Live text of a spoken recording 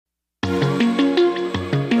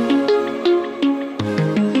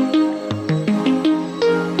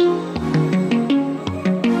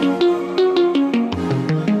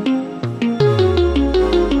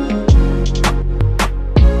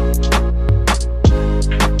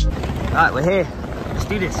Alright, we're here. Let's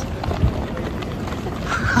do this.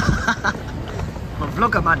 I'm a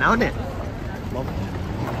vlogger man now, isn't it? I'm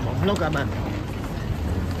a vlogger man.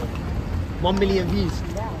 1 million views.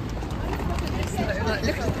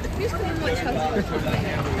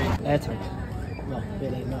 Airtime. No, a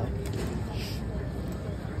bit late now.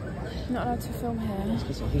 Not allowed to film here.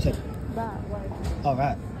 Who said? That way. Oh,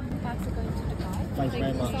 right. Bags are going to Dubai. Thank you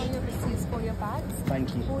very much. Show your receipts for your bags.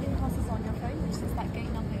 Thank you. Boarding pass is on your phone, which is that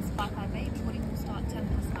gate number is 558. Boarding will start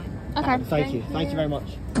 9:10. Okay. Thank you. Thank you very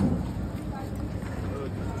much.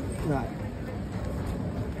 Right.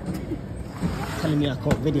 Telling me I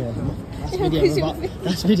can't video them.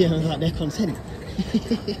 That's video about their consent. What's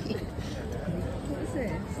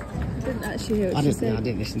this? I didn't actually hear what she said. I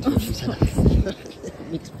didn't listen to what she said.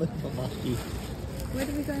 Mixed both of us. Where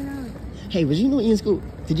do we go now? Hey, was you naughty in school?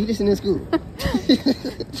 Did you listen in school? No.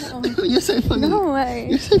 You're so funny. No way.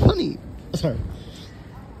 You're so funny. Oh, sorry.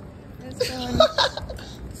 Let's go on.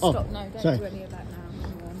 Stop, no, don't do any of that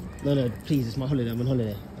now. No, please, it's my holiday. I'm on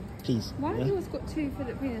holiday. Please. Why have yours got two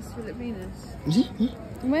Phillip-Venus? Is it? Huh?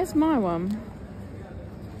 Where's my one?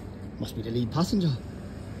 Must be the lead passenger.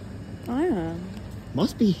 I am.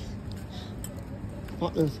 Must be.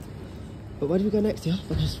 Partners. But where do we go next, yeah?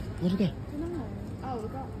 Because, where do we go? No. Oh, we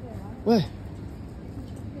got here. Where?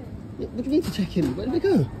 What do you mean to check in? Where do we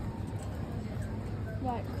go?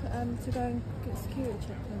 Like, to go and get security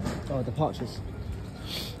checked in. Oh, departures.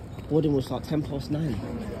 Boarding will start 9:10.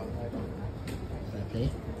 Fair play.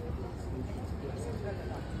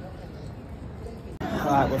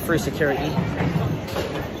 Alright, we're through security.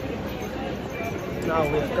 Now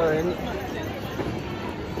we're going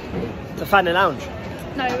to find a lounge.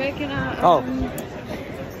 No, we're gonna.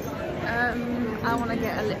 I want to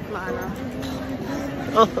get a lip liner.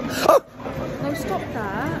 Oh. No, stop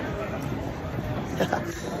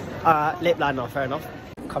that. Lip liner, fair enough.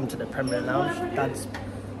 Come to the Premier Lounge. Dad's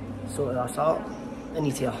sorted us out.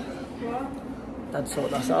 Any tier. Dad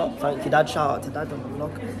sorted us out. Thank you, Dad. Shout out to Dad on the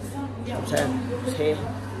vlog. You know what I'm saying? It's here.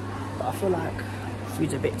 But I feel like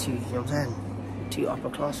food's a bit too, you know what I'm saying? Too upper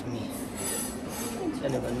class for me.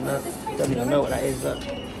 Don't even know what that is, but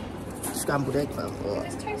scrambled egg, man.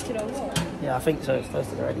 It's toasted or what? Yeah, I think so. It's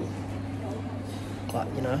toasted already. But,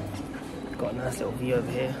 you know, got a nice little view over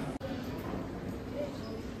here.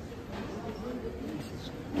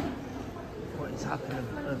 What is happening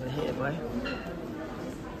over here, boy?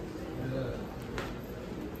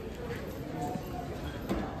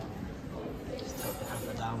 Just take the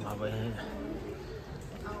camera down while we're here.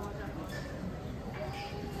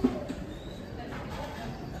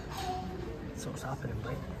 So what's happening,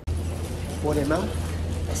 boy? Boarding now?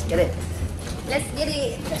 Let's get it. Let's get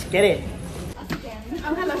it. Let's get it.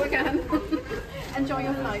 Oh, hello again. Enjoy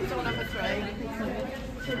your flight. Door number 3.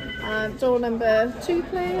 Door number 2,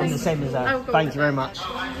 please. It's the same as that. Oh, thank you very much.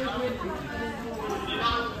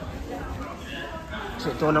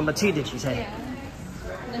 So door number 2, did she say? Yeah.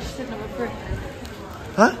 No, she said number 3.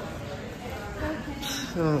 Huh?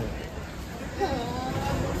 Oh.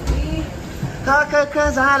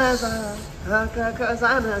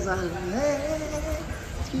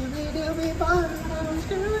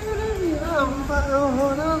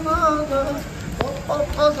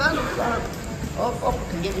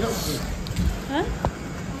 Can you get me up? Huh?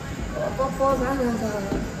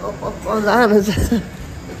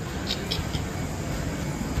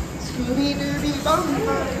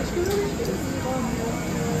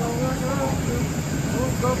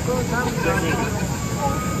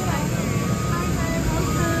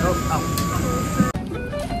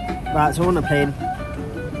 Right, so we're on the plane,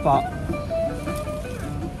 but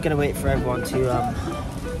gonna wait for everyone to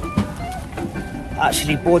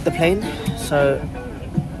actually board the plane. So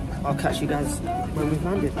I'll catch you guys when we've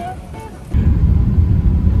landed.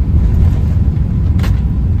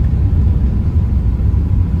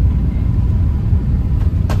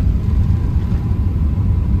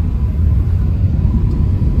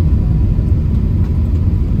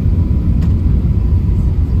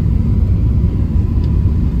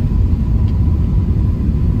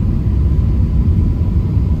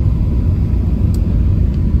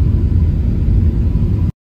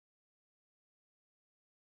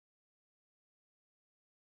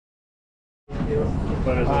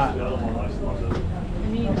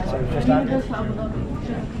 So we've just landed.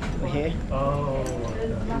 We're here in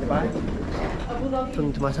Dubai.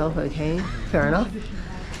 Talking to myself, okay, fair enough.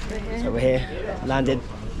 So we're here, landed.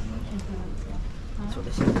 That's what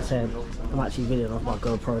this is saying. I'm actually videoing off my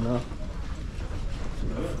GoPro now.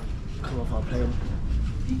 Come off our plane.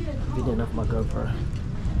 Videoing off my GoPro.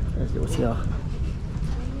 There's little Tia.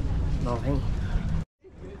 Nothing.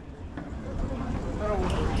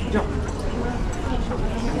 Jump.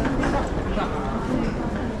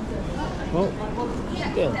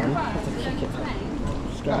 scared, man. I have to kick it.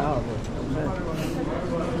 Just get out of it.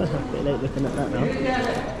 A bit late looking at that now.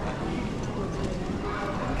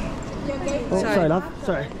 Oh, sorry, love.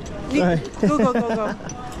 Sorry. Sorry. Go.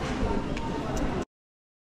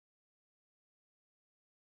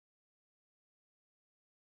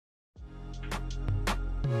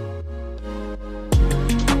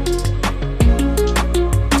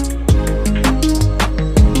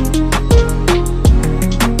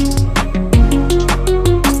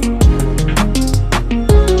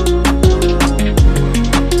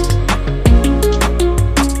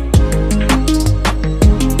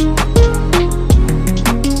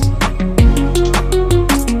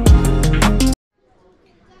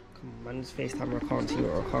 FaceTime, I can't see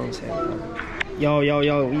what I can't say.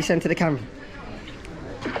 Yo, what you send to the camera?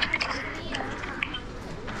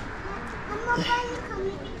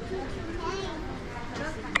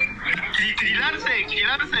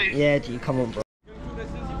 Yeah, G, come on, bro.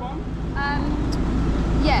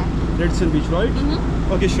 Yeah. Redson Beach, right?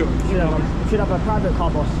 Okay, sure. Should have a private car,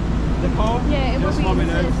 boss. The car? Yeah, it will be.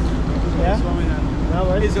 Yeah? No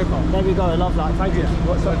worries. It's your car. There we go, I love that. Thank you.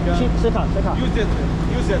 What's up? Sit up. Use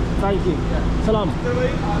it. Thank you. Yeah. Salam.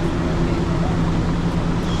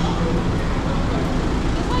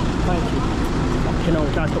 Thank you. Fucking hell,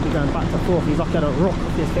 guy's got me going back and forth. He's like at a rock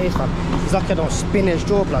off his face, man. He's like at a spin his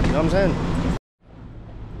jaw, blood, you know what I'm saying?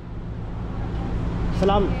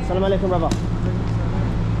 Salam alaikum, brother.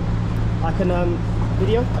 I can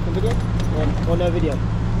video? Yeah. Or no video?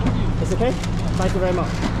 It's okay? Thank you very much.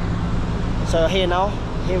 So here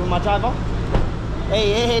with my driver.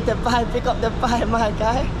 Hey, the bike, pick up the bike, my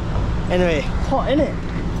guy. Anyway, hot, innit?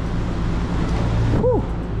 Whew.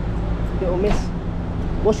 Little miss.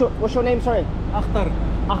 What's your name, sorry? Akhtar.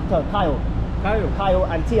 Kyle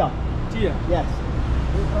and Tia. Yes.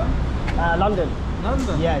 London.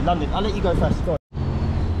 Yeah, London. I'll let you go first. Go on.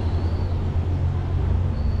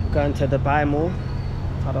 Going to the Dubai Mall.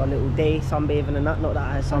 Had a little day, sunbathing and that. Not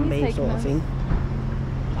that I sunbathe sort of thing.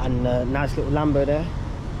 And nice little Lambo there.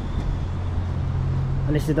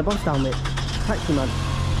 And this is the bus down, mate. Taxi man.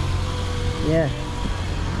 Yeah.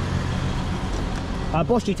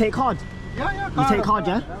 Boss, you take card? Yeah. You take card,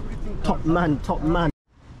 yeah? Top man.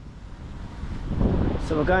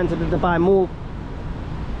 So we're going to the Dubai Mall.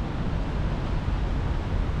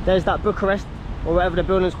 There's that Bucharest, or whatever the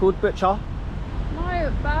building's called, Butcher.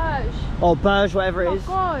 No, Burj. Or Burj, whatever it is. Oh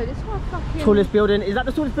god, it's what fucking... Tallest building. Is that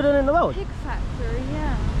the tallest building in the world? Pig factory,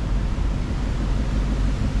 yeah.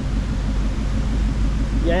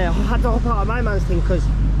 Yeah, I had to hop out of my man's thing because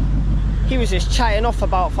he was just chatting off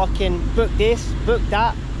about fucking book this, book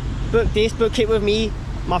that, book this, book it with me,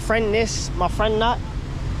 my friend this, my friend that.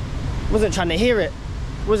 Wasn't trying to hear it.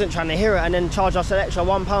 And then charge us an extra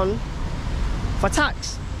 £1 for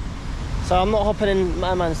tax. So I'm not hopping in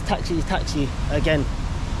my man's taxi again.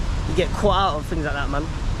 You get caught out of things like that, man.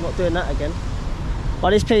 I'm not doing that again.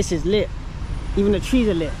 But this place is lit. Even the trees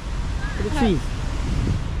are lit. Look at the trees.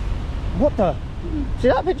 What the? See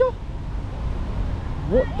that picture?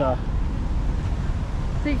 What the?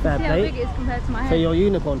 So you can see how big it is compared to my head. So you're a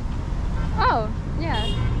unicorn. Oh, yeah.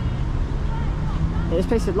 Yeah, this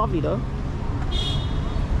place is lovely though.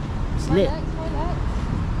 It's lit.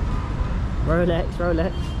 Rolex.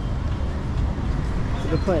 That's a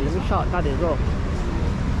good point. Let me shout Daddy as well.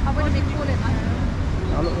 I wouldn't be calling my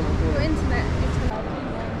home. I'm not gonna call Your it. internet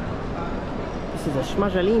is... This is a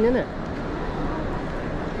Schmajaline, isn't it?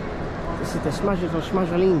 This is the Smashers or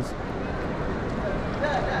Schmajalines.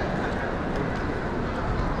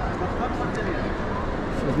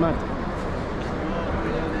 This is mad.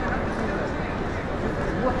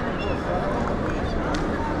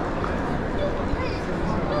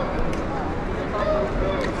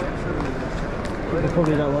 People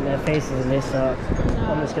probably don't want their faces in this, so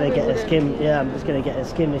I'm just going to get a skim. Yeah, I'm just going to get a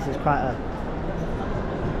skim. This is quite a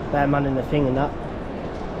bad man in the thing and that.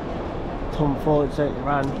 Tom Ford certainly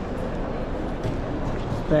ran.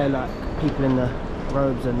 There, like people in the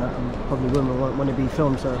robes and that, and probably women won't want to be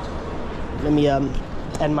filmed. So let me end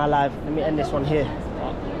my live. Let me end this one here.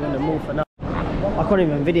 I'm in the mall for now. I can't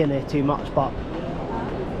even video there too much, but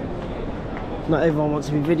not everyone wants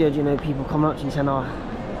to be videoed. You know, people come up to you saying, "Oh,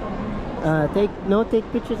 take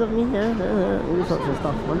pictures of me." Yeah, all sorts of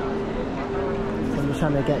stuff, man. So I'm just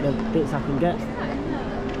trying to get the bits I can get.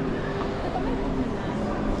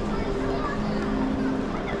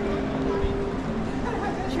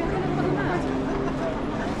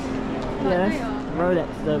 Yes, Rolex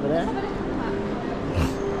is over there.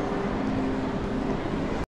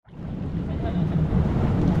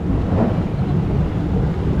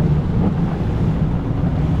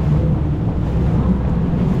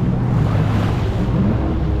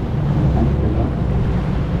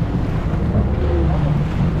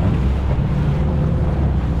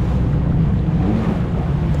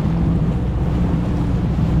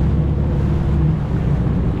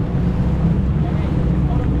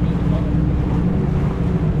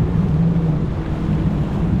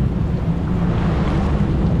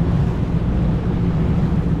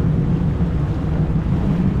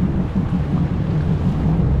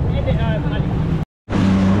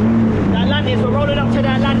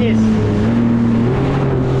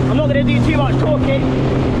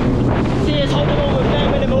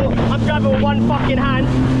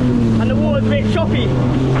 water's a bit choppy.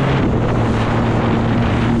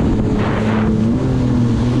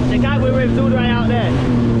 The guy we're with is all the way out there.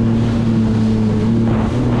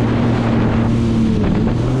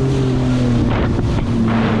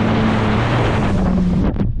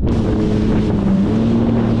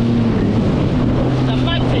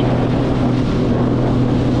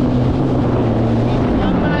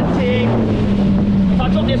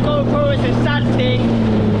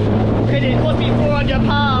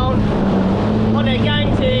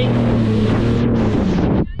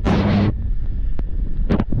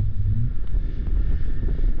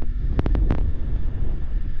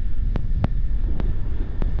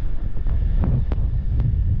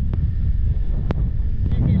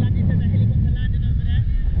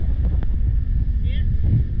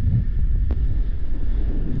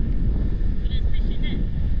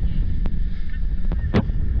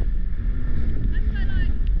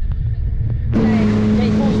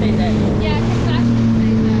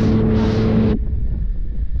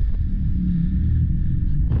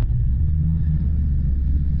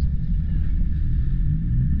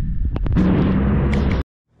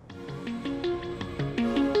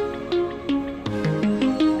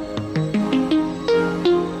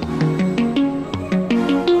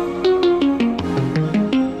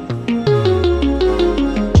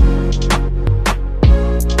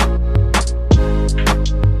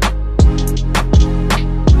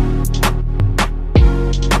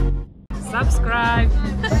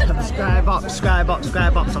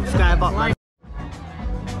 Subscribe up, man. Is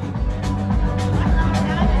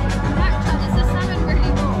the salmon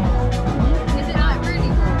really raw? Is it like really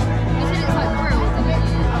raw? You said it's like grilled, didn't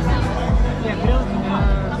you? Salmon. Yeah, grilled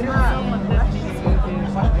salmon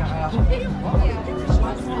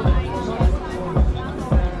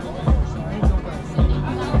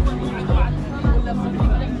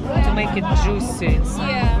definitely to make it juicy.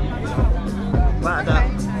 Yeah. Right at the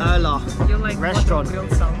Erla You like restaurant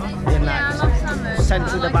grilled salmon? in Yeah, I like love salmon.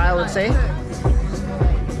 central Dubai, I would say.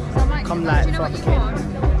 Come like do you know what you fucking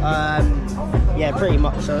want? yeah, pretty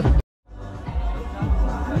much so.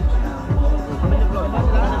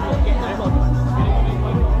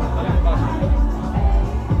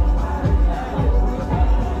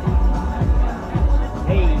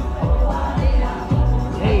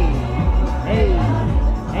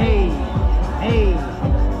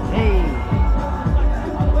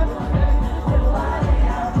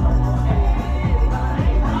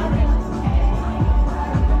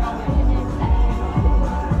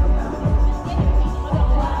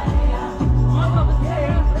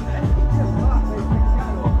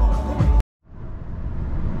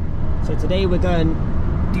 So today we're going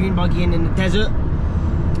dune buggying in the desert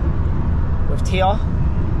with Tia,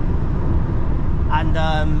 and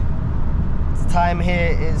the time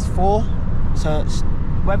here is 4, so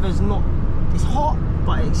weather's not, it's hot,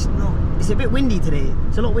 but it's not, it's a bit windy today.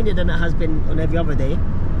 It's a lot windier than it has been on every other day,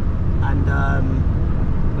 and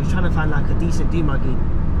we're trying to find like a decent dune buggy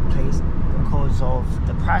place because of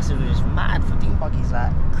the prices are just mad for dune buggies,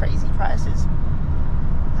 like crazy prices.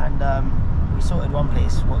 And we sorted one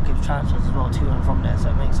place what gives transfers as well to and from there, so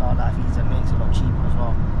it makes our life easier, makes it a lot cheaper as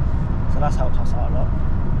well, so that's helped us out a lot.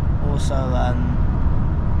 Also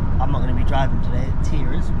I'm not going to be driving today,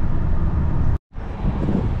 Tia is.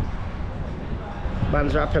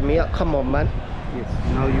 Man's wrapping me up, come on man. Yes,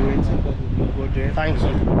 now you enter, go there. Thank you,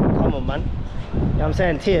 come on man. You know what I'm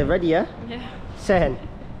saying? Tia, ready, yeah? Yeah. Saying,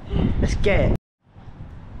 let's get it.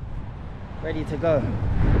 Ready to go.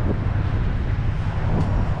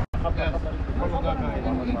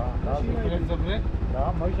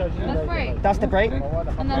 That's brake. That's the brake.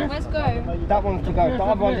 And then where's go? That one's to go. The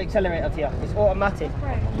other one's accelerator, Tia. It's automatic.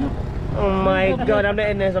 Brake. Oh my god, I'm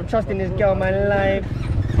letting this. I'm trusting this girl my life.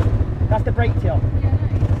 That's the brake, Tia. Yeah,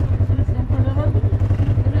 nice. Is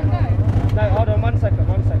it go? No, hold on, one second.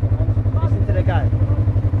 Listen to the guy.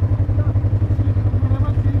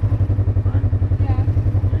 Yeah.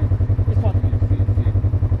 This one.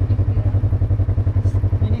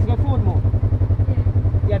 You need to go forward more.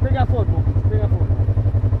 Yeah, bring her forward more. Bring her forward more.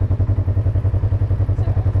 So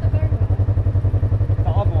what's the very one? The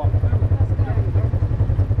other one.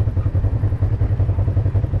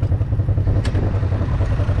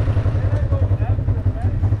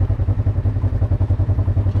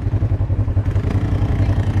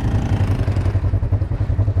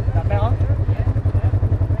 That better?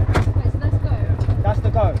 Wait, so let's go. That's the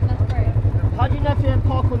go. That's brake. How do you know if you're in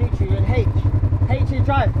park or neutral? You're in H. H is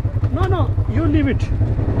drive. No, you leave it.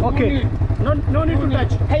 Okay. No need to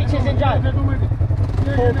touch. H is in drive.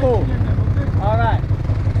 Cool. Alright.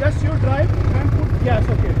 Just you drive and put gas,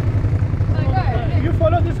 okay. So go. You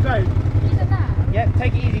follow this guide. He's in that. Yeah,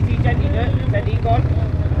 take it easy, T. Gently, do it. Steady, go on.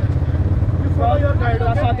 You follow your guide.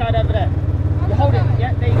 That's our guide over there. You hold it.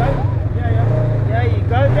 Yeah, there you go. Yeah. There you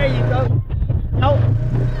go, there you go. Oh,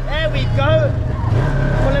 there we go.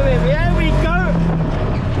 Follow him, there we go.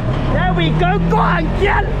 There we go, go on,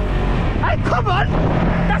 girl. Hey, come on.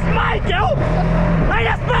 That's my girl. Hey,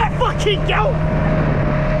 that's my fucking girl.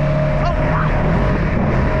 Oh,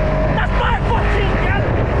 that's my fucking girl.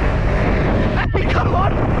 Hey, come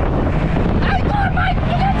on. Hey, go on, mate.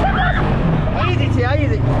 Easy, Tia,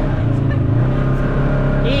 easy.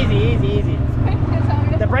 Easy.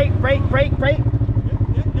 The brake.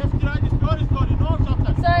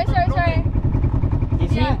 Sorry. You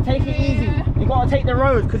see, Yeah. take it easy. You gotta take the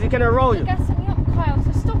road because it's gonna roll you. You're gassing me up, Kyle,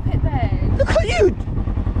 so stop it then. Look at you!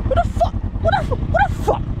 What the fuck?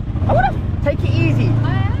 Take it easy. I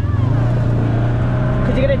am.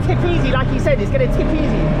 Because you're gonna tip easy, like he said, it's gonna tip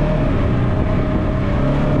easy.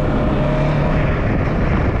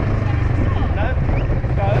 No?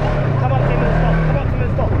 Go. Come up to him and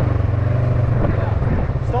stop.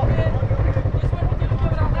 Stop.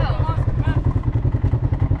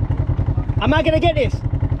 Am I gonna get this?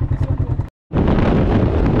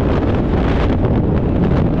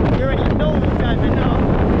 You already know who's driving now.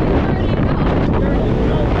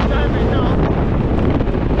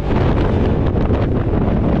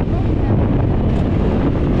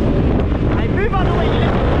 I move out of the way, you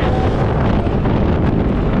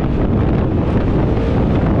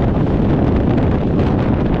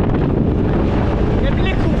them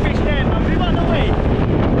little fish there, man. Move out of the way.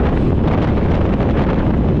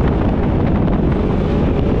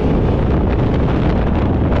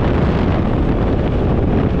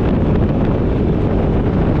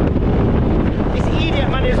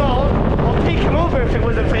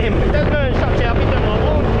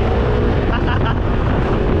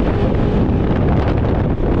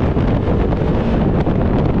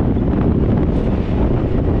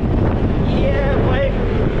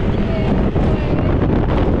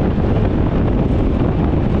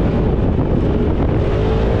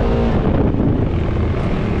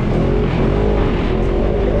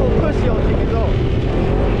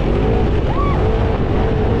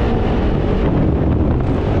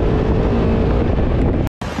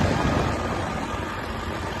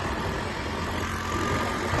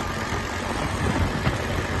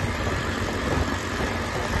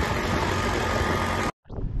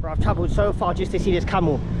 I've travelled so far just to see this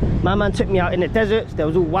camel. My man took me out in the deserts, there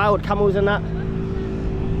was all wild camels and that.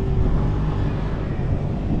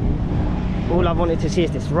 All I wanted to see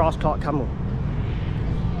is this Ras Clark camel.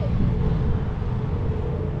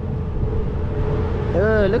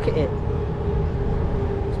 Oh, look at it.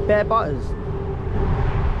 It's bare butters.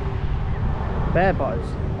 Bare butters.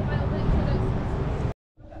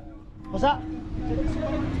 What's that?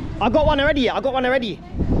 I got one already. I got one already,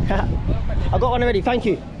 thank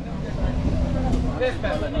you.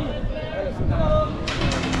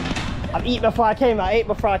 I've eaten before I came, I ate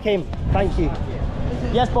before I came. Thank you.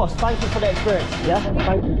 Yes, boss, thank you for the experience. Yeah,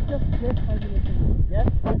 thank you. Yeah?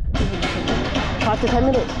 5 to 10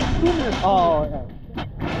 minutes? 2 minutes. Oh, yeah.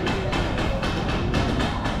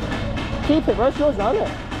 Keep it, bro, it's yours now, isn't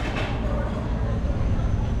it?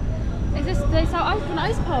 Is this, they sell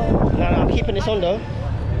ice pole? No, I'm keeping this on though.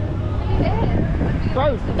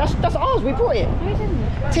 Bro, that's ours, we bought it. No, you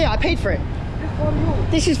didn't. Tia, I paid for it.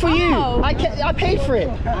 This is for you. Oh. I paid for it.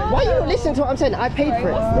 Why you not listening to what I'm saying? I paid for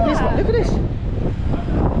it. Look at this.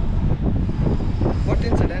 What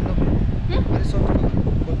inside?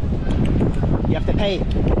 You have to pay.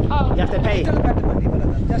 Oh. You have to pay. Little better money,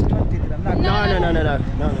 brother. Just 20 dirham.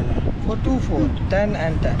 No. For 2 4, 10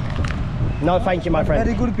 and 10. No, thank you, my friend.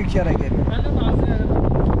 Very good picture I gave you.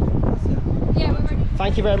 Yeah, we're ready.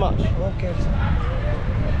 Thank you very much. Okay.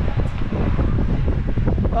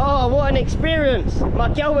 Oh, what an experience. My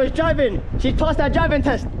girl was driving. She passed her driving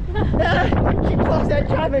test. She passed her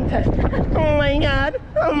driving test. Oh my god.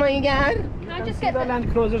 Can I just get The the... Land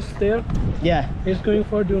Cruiser's there. Yeah, He's going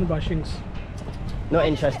for dune bushings. not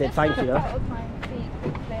interested. Thank you, though.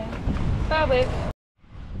 Bear with.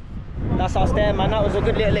 That's us there, man. That was a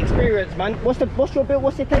good little experience, man. What's your build?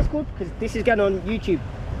 What's your place called? Because this is going on YouTube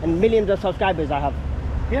and millions of subscribers I have.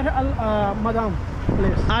 Here, Madam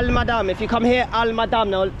place. Al Madam. If you come here, Al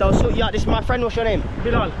Madam, they'll sort you out. This is my friend. What's your name?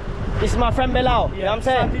 Bilal. This is my friend Bilal. You know what I'm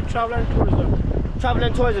saying? Sati Travel and Tourism. Travel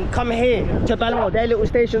and tourism. Come here to Bilal. Their little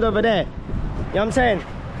stations over there. You know what I'm saying?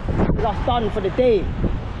 That's done for the day.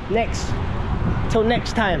 Till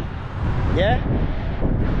next time. Yeah?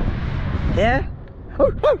 Yeah?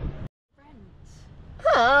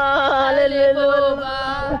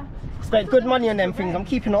 Spent good money on them things. I'm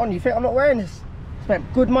keeping it on. You think I'm not wearing this?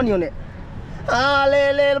 Spent good money on it. Nah,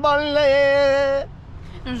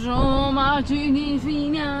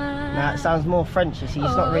 it sounds more French, you see,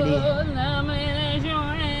 it's not really...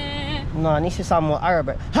 No, it needs to sound more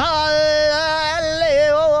Arabic.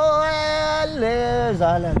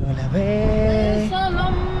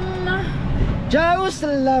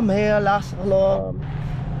 Jerusalem,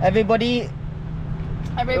 everybody,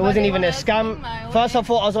 it wasn't even a scam. First I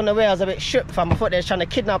thought I was on the way, I was a bit shook, fam. I thought they was trying to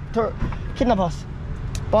kidnap us.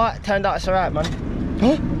 But it turned out it's alright, man.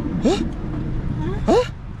 Huh?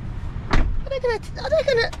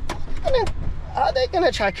 Are they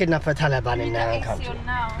gonna try to kidnap a Taliban in their own country?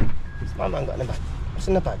 What's my man got in the bag? What's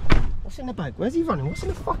in the bag? What's in the bag? Where's he running? What's in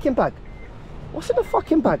the fucking bag? What's in the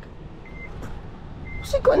fucking bag?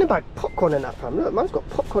 What's he got in the bag? Popcorn in that, fam. Look, man's got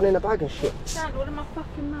popcorn in the bag and shit. Dad, what in my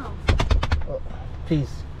fucking mouth? Oh,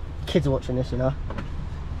 please, kids are watching this, you know.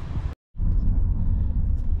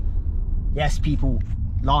 Yes, people.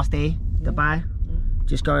 Last day, Dubai.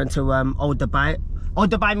 Just going to old Dubai. Old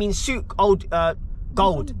Dubai means souk. Old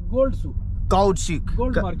gold. Gold souk. Gold souk.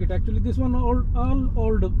 Gold market. Actually, this one all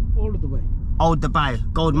old Dubai. Old Dubai.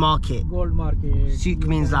 Gold market. Gold market. Souk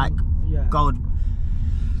means like gold.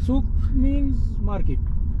 Souk means market.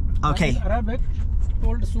 Okay. In Arabic,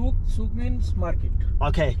 old souk. Souk means market.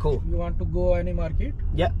 Okay, cool. You want to go any market?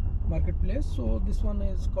 Yep. Marketplace. So this one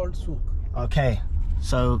is called souk. Okay.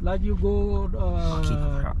 So. Like you go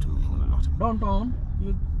downtown,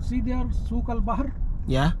 you see there Souk Al Bahr.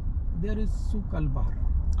 Yeah. There is Souk Al Bahr.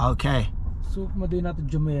 Okay. Souk Madinat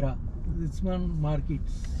Jumeirah. This one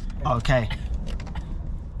markets. Okay.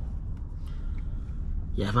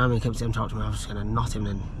 Yeah, if my man kept him talking to me, I was just gonna knot him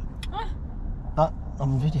then. But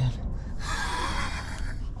I'm videoing.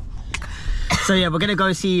 So yeah, we're gonna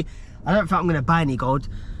go see. I don't think I'm gonna buy any gold.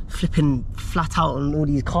 Flipping flat out on all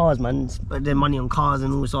these cars, man. Spending money on cars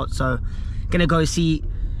and all sorts. So gonna go see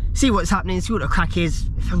what's happening, see what the crack is.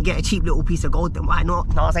 If I can get a cheap little piece of gold, then why not?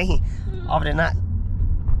 No, I was saying. Other than that,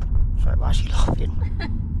 sorry, why is she laughing?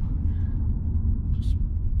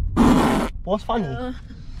 What's funny?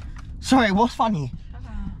 Sorry, what's funny?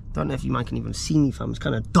 Don't know if you man can even see me, fam. It's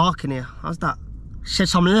kind of dark in here. How's that? Shed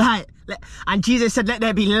some light. And Jesus said, let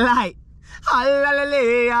there be light.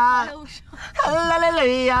 Hallelujah.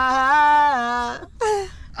 Hallelujah.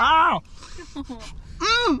 Ow.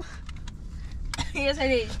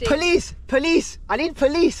 Police. I need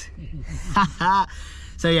police.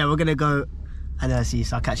 So yeah, we're gonna go and see.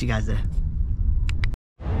 So I'll catch you guys there.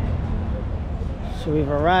 So we've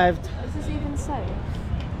arrived. Is this even safe?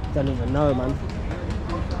 Don't even know, man.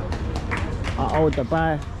 At old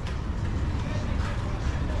Dubai.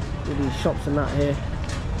 All these shops and that here.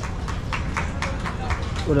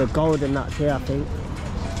 All the gold and that's here, I think.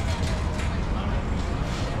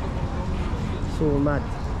 It's all mad.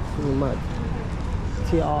 It's all mad.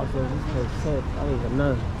 TR safe. I don't even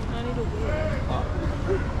know. I need a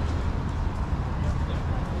wheel.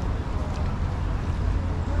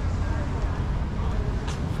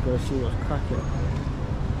 Let's go see what's cracking.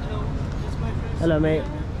 Hello, mate.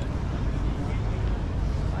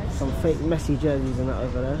 Some fake Messi jerseys and that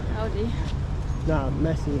over there. Audi. Nah,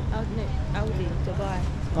 Messi. Audi, Dubai.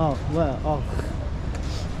 Oh, where? Oh.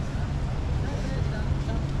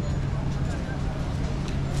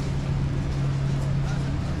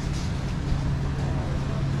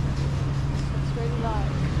 It's really light.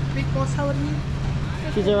 Big boss, how are you?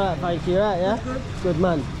 She's alright, thank you. Alright, yeah? Good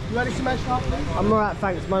man. You want to see my shop, please? I'm alright,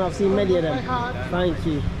 thanks, man. I've seen many of them. Thank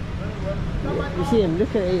you. You see him?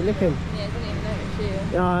 Look at it, look at him.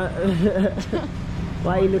 Yeah, I didn't even notice you.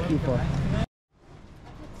 What are you looking for?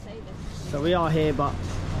 So we are here, but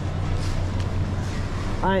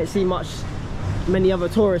I ain't seen many other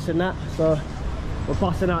tourists in that, so we're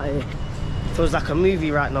passing out here. Feels like a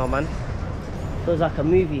movie right now, man. Feels like a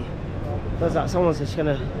movie. Feels like someone's just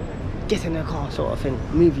gonna get in their car, sort of thing.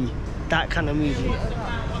 Movie, that kind of movie.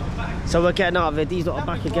 So we're getting out of it. These lot are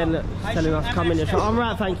back again, telling us to come in the shop. I'm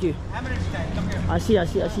right, thank you. I see.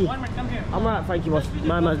 I'm right, thank you, boss.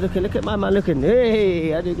 My man's looking. Look at my man looking.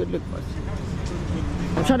 Hey, I did a good look, boss.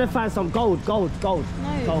 I'm trying to find some gold. No. Trying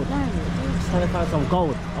to find some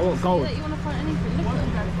gold. I want gold. You want to find anything? Look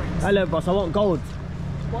at them. Hello, boss. I want gold.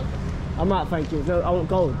 What? I'm right, thank you. No, I want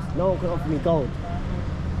gold. No one can offer me gold.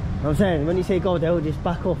 I'm saying, when you say gold, they'll just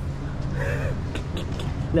back off.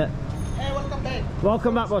 Look. Hey, welcome back.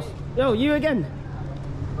 Welcome back, boss. Yo, you again?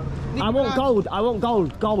 I want gold. I want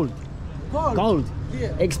gold. Gold.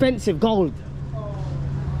 Yeah. Expensive gold.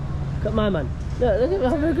 Look at my man. Look at me.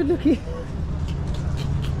 Have a good looky.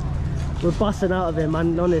 We're busting out of here,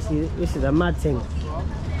 man. Honestly, this is a mad thing.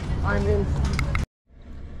 I'm in.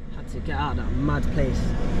 Had to get out of that mad place.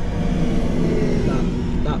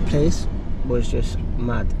 That place. was just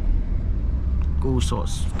mad. All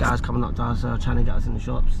sorts, guys coming up to us, trying to get us in the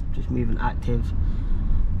shops, just moving active.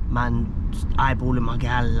 Man, just eyeballing my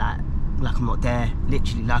gal like I'm not there,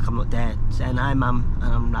 literally like I'm not there, saying hi mum,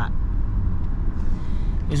 and I'm like,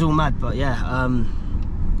 it's all mad. But yeah,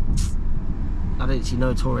 I didn't see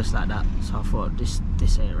no tourists like that, so I thought this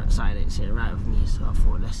ain't right, side ain't sitting right with me, so I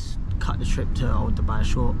thought let's cut the trip to Old Dubai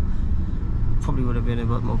short. Probably would have been a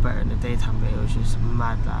bit more better in the daytime, but it was just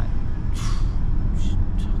mad, like,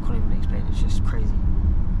 I can't even explain, it's just crazy.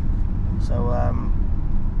 So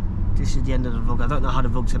this is the end of the vlog. I don't know how the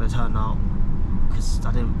vlog's gonna turn out, because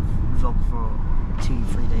I didn't vlog for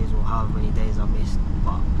 2-3 days or however many days I missed,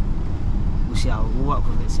 but we'll see how, we'll work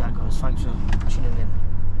with it, see how it goes. Thanks for tuning in.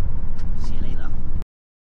 See you later.